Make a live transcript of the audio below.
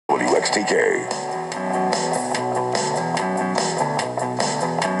WXTK.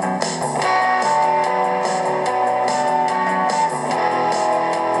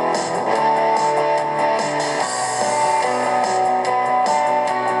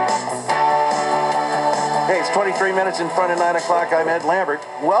 Hey, it's 23 minutes in front of 9 o'clock. I'm Ed Lambert.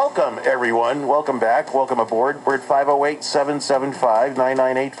 Welcome, everyone. Welcome back. Welcome aboard. We're at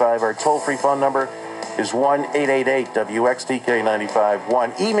 508-775-9985. Our toll-free phone number is 1-888-WXTK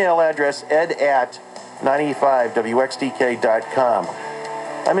 95.1. Email address ed@95wxtk.com.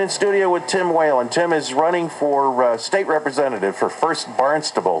 I'm in studio with Tim Whelan. Tim is running for state representative for 1st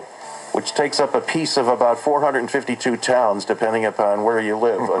Barnstable, which takes up a piece of about 452 towns, depending upon where you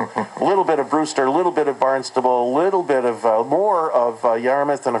live. A little bit of Brewster, a little bit of Barnstable, a little bit of more of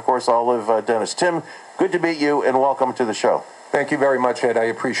Yarmouth, and, of course, all of Dennis. Tim, good to meet you, and welcome to the show. Thank you very much, Ed. I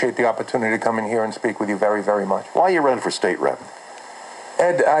appreciate the opportunity to come in here and speak with you very, very much. Why you run for state rep?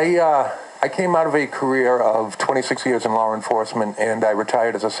 Ed, I came out of a career of 26 years in law enforcement, and I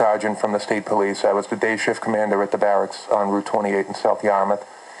retired as a sergeant from the state police. I was the day shift commander at the barracks on Route 28 in South Yarmouth.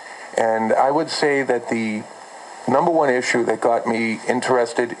 And I would say that the number one issue that got me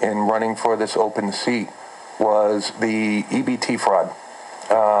interested in running for this open seat was the EBT fraud.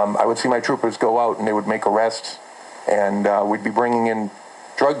 I would see my troopers go out and they would make arrests, and we'd be bringing in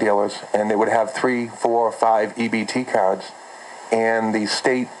drug dealers, and they would have 3, 4, 5 EBT cards. And the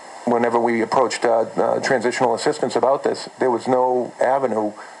state, whenever we approached transitional assistance about this, there was no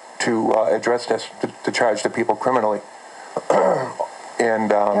avenue to address this, to charge the people criminally. And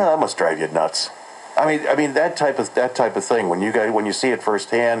yeah, that must drive you nuts. I mean that type of thing, when you see it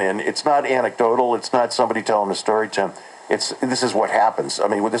firsthand, and it's not anecdotal, it's not somebody telling a story, Tim. This is what happens. I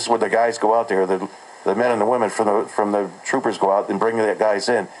mean, this is when the guys go out there, the men and the women from the troopers go out and bring the guys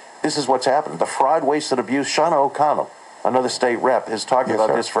in. This is what's happened. The fraud, waste, and abuse. Shauna O'Connell, another state rep, has talked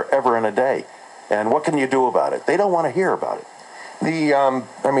about this forever and a day. And what can you do about it? They don't want to hear about it. The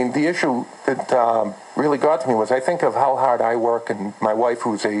issue that really got to me was, I think of how hard I work, and my wife,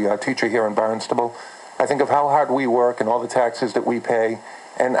 who's a teacher here in Barnstable, I think of how hard we work and all the taxes that we pay.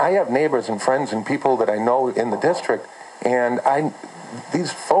 And I have neighbors and friends and people that I know in the district, and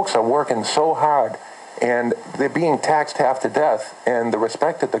these folks are working so hard, and they're being taxed half to death. And the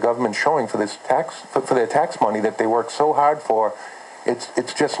respect that the government's showing for this for their tax money that they work so hard for,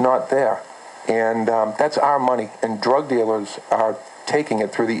 it's just not there. And that's our money, and drug dealers are taking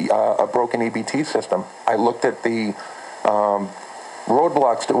it through a broken EBT system. I looked at the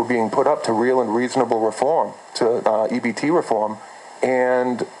roadblocks that were being put up to real and reasonable reform, to EBT reform,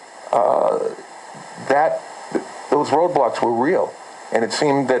 and those roadblocks were real. And it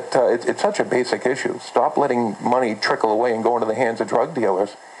seemed that it's such a basic issue. Stop letting money trickle away and go into the hands of drug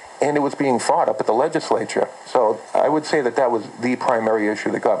dealers. And it was being fought up at the legislature. So I would say that was the primary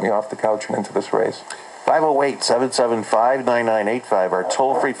issue that got me off the couch and into this race. 508-775-9985. Our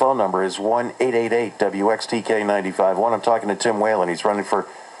toll-free phone number is 1-888-WXTK 95.1. I'm talking to Tim Whelan. He's running for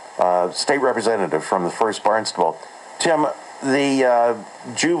state representative from the 1st Barnstable. Tim, the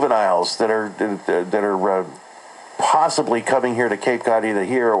juveniles that are possibly coming here to Cape Cod, either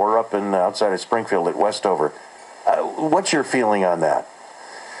here or up in outside of Springfield at Westover, what's your feeling on that?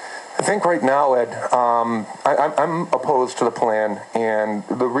 I think right now, Ed, I'm opposed to the plan, and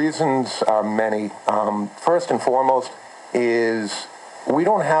the reasons are many. First and foremost is we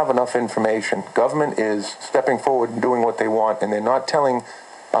don't have enough information. Government is stepping forward and doing what they want, and they're not telling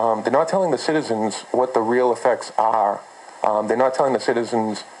the citizens what the real effects are. They're not telling the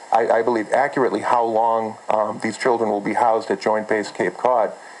citizens, I believe, accurately how long these children will be housed at Joint Base Cape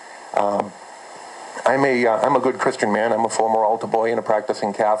Cod. I'm a good Christian man. I'm a former altar boy and a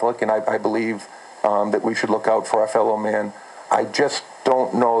practicing Catholic, and I believe that we should look out for our fellow man. I just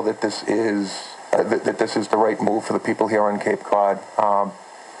don't know that this is the right move for the people here on Cape Cod.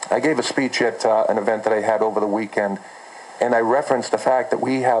 I gave a speech at an event that I had over the weekend, and I referenced the fact that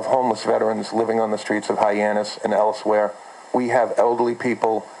we have homeless veterans living on the streets of Hyannis and elsewhere. We have elderly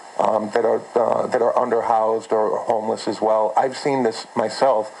people that are underhoused or homeless as well. I've seen this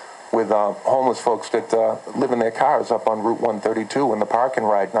myself with homeless folks that live in their cars up on Route 132 in the park and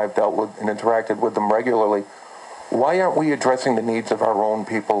ride, and I've dealt with and interacted with them regularly. Why aren't we addressing the needs of our own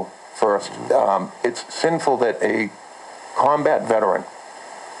people first? It's sinful that a combat veteran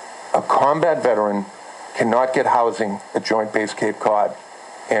cannot get housing at Joint Base Cape Cod,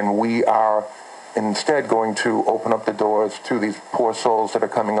 and we are instead going to open up the doors to these poor souls that are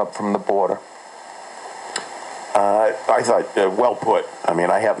coming up from the border. I thought, well put. I mean,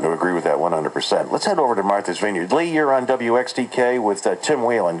 I happen to agree with that 100%. Let's head over to Martha's Vineyard. Lee, you're on WXTK with Tim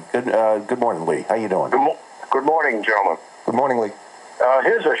Whelan. Good morning, Lee. How you doing? Good morning, gentlemen. Good morning, Lee.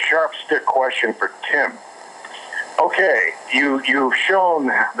 Here's a sharp stick question for Tim. Okay, you've shown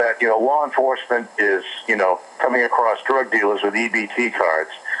that law enforcement is coming across drug dealers with EBT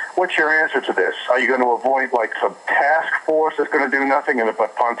cards. What's your answer to this? Are you going to avoid like some task force that's going to do nothing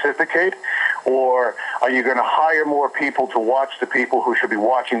but pontificate, or are you going to hire more people to watch the people who should be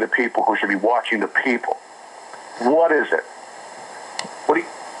watching the people who should be watching the people? What is it? What do you?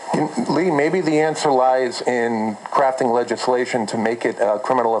 Lee, maybe the answer lies in crafting legislation to make it a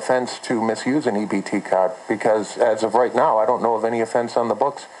criminal offense to misuse an EBT card, because as of right now, I don't know of any offense on the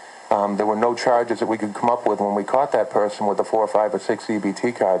books. There were no charges that we could come up with when we caught that person with the 4, 5, or 6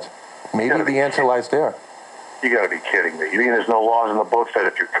 EBT cards. Maybe the answer lies there. You got to be kidding me. You mean there's no laws in the books that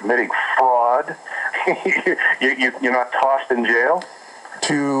if you're committing fraud, you're not tossed in jail?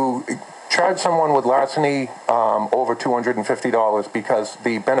 To charge someone with larceny over $250 because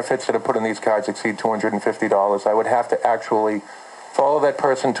the benefits that are put in these cards exceed $250, I would have to actually follow that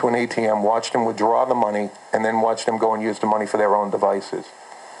person to an ATM, watch them withdraw the money, and then watch them go and use the money for their own devices.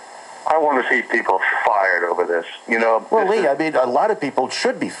 I want to see people fired over this. Well, Lee, I mean, a lot of people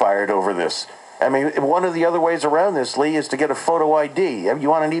should be fired over this. I mean, one of the other ways around this, Lee, is to get a photo ID. You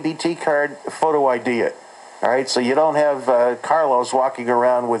want an EBT card, photo ID it. All right, so you don't have Carlos walking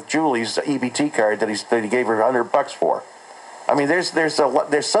around with Julie's EBT card that he gave her $100 for. I mean, there's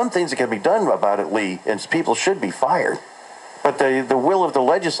some things that can be done about it, Lee, and people should be fired. But the will of the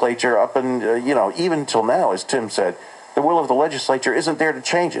legislature up in even till now, as Tim said, the will of the legislature isn't there to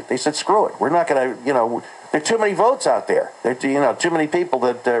change it. They said, screw it. We're not going to, there are too many votes out there. There are too many people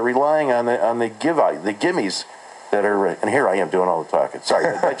that are relying on the gimmies that are, and here I am doing all the talking. Sorry,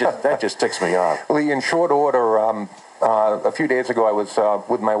 that just ticks me off. Lee, in short order, a few days ago I was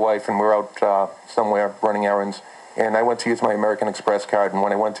with my wife and we're out somewhere running errands, and I went to use my American Express card, and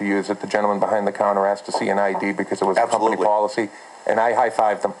when I went to use it, the gentleman behind the counter asked to see an ID because it was a company policy, and I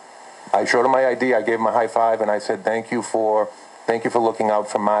high-fived him. I showed him my ID, I gave him a high five, and I said, thank you for looking out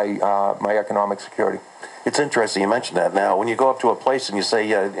for my economic security. It's interesting you mentioned that. Now, when you go up to a place and you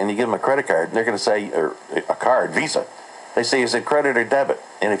say, and you give them a credit card, they're going to say, or a card, Visa. They say, is it credit or debit?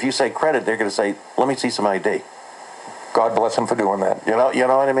 And if you say credit, they're going to say, let me see some ID. God bless them for doing that. You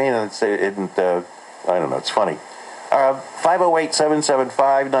know what I mean? And I don't know, it's funny.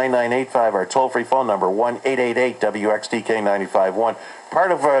 508-775-9985, our toll-free phone number, 1-888-WXTK 95.1.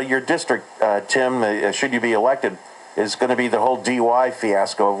 Part of your district, Tim, should you be elected, is going to be the whole DUI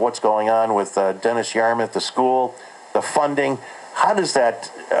fiasco of what's going on with Dennis Yarmouth, the school, the funding. How do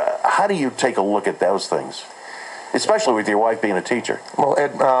you take a look at those things, especially with your wife being a teacher? Well,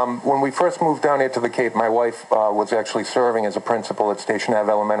 Ed, when we first moved down here to the Cape, my wife was actually serving as a principal at Station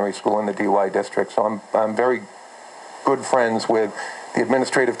Ave Elementary School in the DY district, so I'm very good friends with the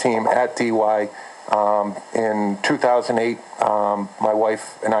administrative team at DY. In 2008, my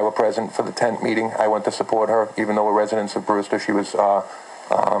wife and I were present for the tent meeting. I went to support her, even though we're residents of Brewster. She was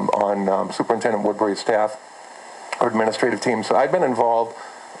on Superintendent Woodbury's staff, or administrative team. So I've been involved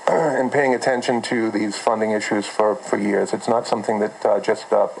in paying attention to these funding issues for years. It's not something that just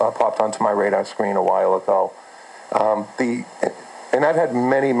popped onto my radar screen a while ago. And I've had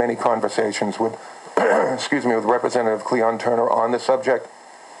many conversations with with Representative Cleon Turner on the subject.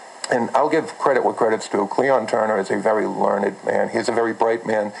 And I'll give credit where credit's due. Cleon Turner is a very learned man. He's a very bright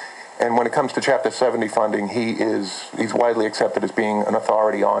man. And when it comes to Chapter 70 funding, he's widely accepted as being an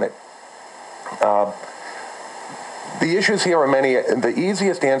authority on it. The issues here are many. The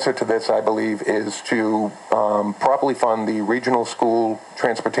easiest answer to this, I believe, is to properly fund the regional school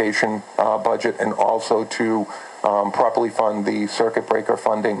transportation budget, and also to properly fund the circuit breaker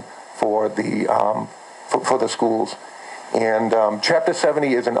funding for the schools. And Chapter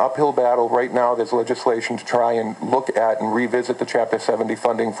 70 is an uphill battle. Right now, there's legislation to try and look at and revisit the Chapter 70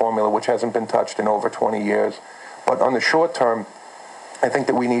 funding formula, which hasn't been touched in over 20 years. But on the short term, I think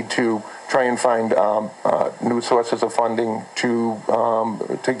that we need to try and find new sources of funding to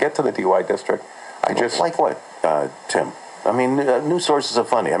get to the DY district. Like what, Tim? I mean, new sources of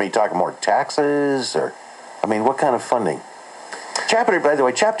funding. I mean, talking more taxes, or, I mean, what kind of funding? By the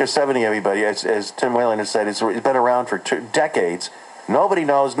way, Chapter 70, everybody, as Tim Whelan has said, it's been around for decades. Nobody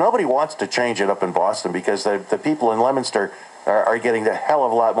knows, nobody wants to change it up in Boston, because the people in Leominster are getting a hell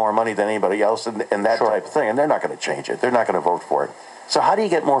of a lot more money than anybody else and that type of thing, and they're not going to change it. They're not going to vote for it. So how do you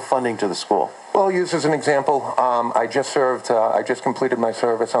get more funding to the school? Well, I'll use as an example, I just completed my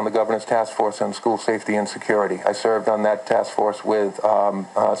service on the Governor's Task Force on School Safety and Security. I served on that task force with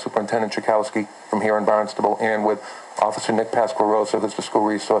Superintendent Chakowski from here in Barnstable, and with Officer Nick Pasquarosa, who's the school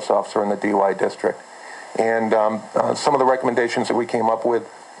resource officer in the DY district. And some of the recommendations that we came up with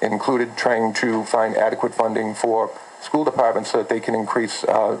included trying to find adequate funding for school departments so that they can increase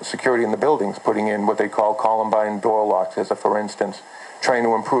security in the buildings, putting in what they call Columbine door locks, as a for instance, trying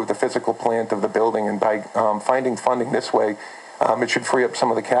to improve the physical plant of the building, and by finding funding this way, it should free up some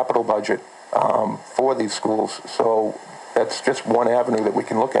of the capital budget for these schools. So that's just one avenue that we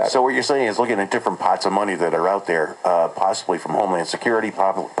can look at. So what you're saying is looking at different pots of money that are out there, possibly from Homeland Security,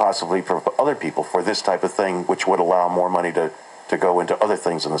 possibly from other people for this type of thing, which would allow more money to go into other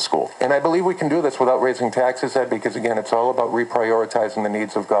things in the school. And I believe we can do this without raising taxes, Ed, because, again, it's all about reprioritizing the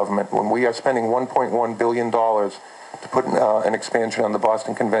needs of government. When we are spending $1.1 billion to put an expansion on the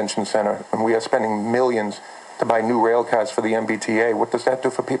Boston Convention Center, and we are spending millions to buy new rail cars for the MBTA, what does that do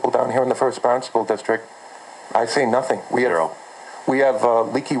for people down here in the First Barnstable District? I say nothing. We have a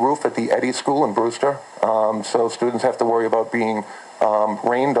leaky roof at the Eddy School in Brewster, so students have to worry about being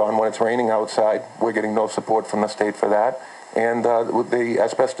rained on when it's raining outside. We're getting no support from the state for that. And the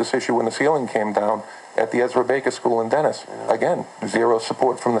asbestos issue when the ceiling came down at the Ezra Baker School in Dennis. Again, zero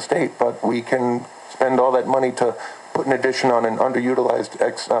support from the state, but we can spend all that money to put an addition on an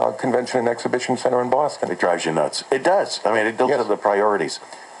underutilized convention and exhibition center in Boston. It drives you nuts. It does. I mean, it does have the priorities.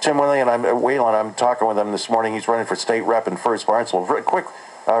 Tim Whelan, I'm talking with him this morning. He's running for state rep in First Barnstable. Quick,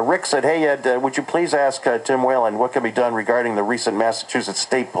 Rick said, hey, Ed, would you please ask Tim Whelan what can be done regarding the recent Massachusetts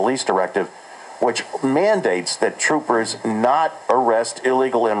State Police Directive, which mandates that troopers not arrest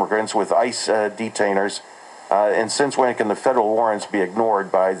illegal immigrants with ICE detainers, and since when can the federal warrants be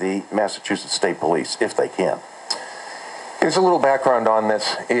ignored by the Massachusetts State Police, if they can? Here's a little background on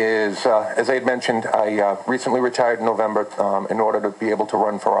this. As I had mentioned, I recently retired in November in order to be able to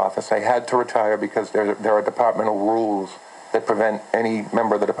run for office. I had to retire because there are departmental rules that prevent any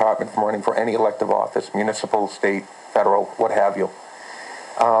member of the department from running for any elective office, municipal, state, federal, what have you.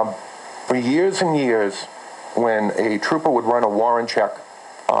 For years and years, when a trooper would run a warrant check,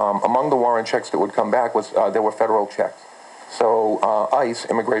 among the warrant checks that would come back was there were federal checks. So ICE,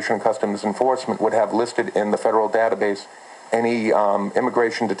 Immigration and Customs Enforcement, would have listed in the federal database any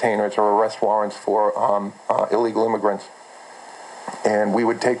immigration detainers or arrest warrants for illegal immigrants. And we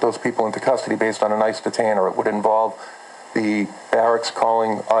would take those people into custody based on an ICE detainer. It would involve the barracks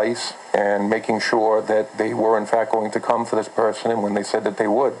calling ICE and making sure that they were in fact going to come for this person, and when they said that they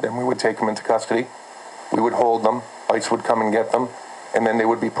would, then we would take them into custody. We would hold them, ICE would come and get them, and then they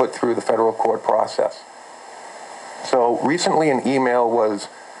would be put through the federal court process. So recently an email was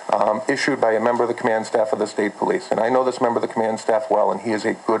issued by a member of the command staff of the state police, and I know this member of the command staff well, and he is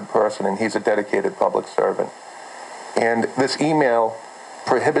a good person, and he's a dedicated public servant. And this email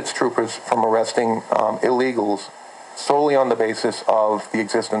prohibits troopers from arresting illegals solely on the basis of the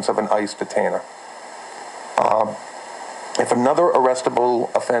existence of an ICE detainer. If another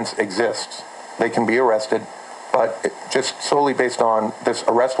arrestable offense exists, they can be arrested, but just solely based on this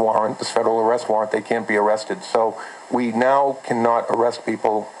arrest warrant, this federal arrest warrant, they can't be arrested. So we now cannot arrest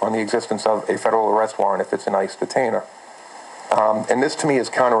people on the existence of a federal arrest warrant if it's an ICE detainer. And this to me is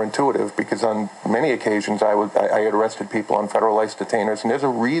counterintuitive because on many occasions I had arrested people on federal ICE detainers, and there's a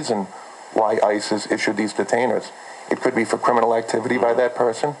reason why ICE has issued these detainers. It could be for criminal activity by that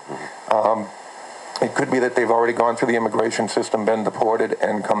person. It could be that they've already gone through the immigration system, been deported,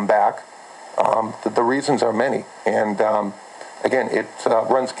 and come back. The reasons are many. And again, it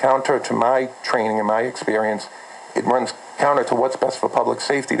runs counter to my training and my experience. It runs counter to what's best for public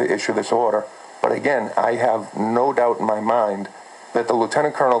safety to issue this order. But again, I have no doubt in my mind that the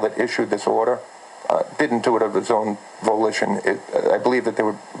lieutenant colonel that issued this order didn't do it of his own volition. I believe that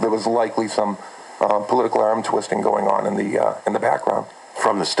there was likely some political arm twisting going on in the background.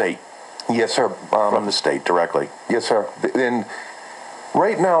 From the state? Yes, sir. From the state directly? Yes, sir. And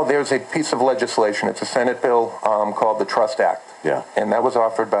right now there's a piece of legislation. It's a Senate bill called the Trust Act. Yeah. And that was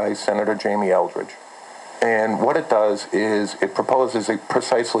offered by Senator Jamie Eldridge. And what it does is it proposes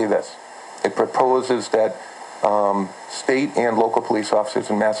precisely this. It proposes that state and local police officers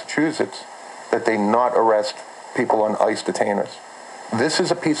in Massachusetts, that they not arrest people on ICE detainers. This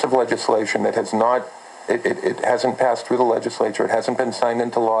is a piece of legislation that has not, it hasn't passed through the legislature. It hasn't been signed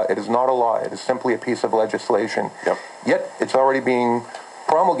into law. It is not a law. It is simply a piece of legislation. Yep. Yet it's already being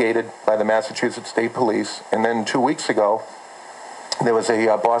promulgated by the Massachusetts State Police. And then 2 weeks ago, there was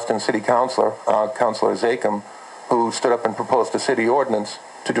a Boston City Councilor, Councilor Zakem, who stood up and proposed a city ordinance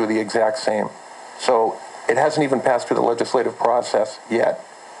to do the exact same. So it hasn't even passed through the legislative process yet.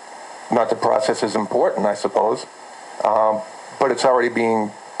 Not that process is important, I suppose, but it's already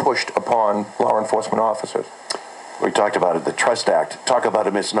being pushed upon law enforcement officers. We talked about it, the Trust Act. Talk about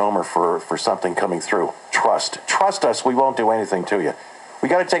a misnomer for something coming through. Trust. Trust us, we won't do anything to you. We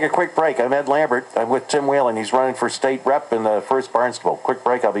got to take a quick break. I'm Ed Lambert. I'm with Tim Whelan. He's running for state rep in the 1st Barnstable. Quick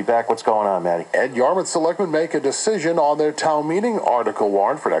break. I'll be back. What's going on, Matty? Ed, Yarmouth selectmen make a decision on their town meeting article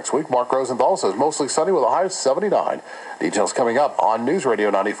warrant for next week. Mark Rosenthal says mostly sunny with a high of 79. Details coming up on News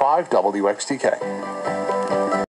Radio 95 WXTK.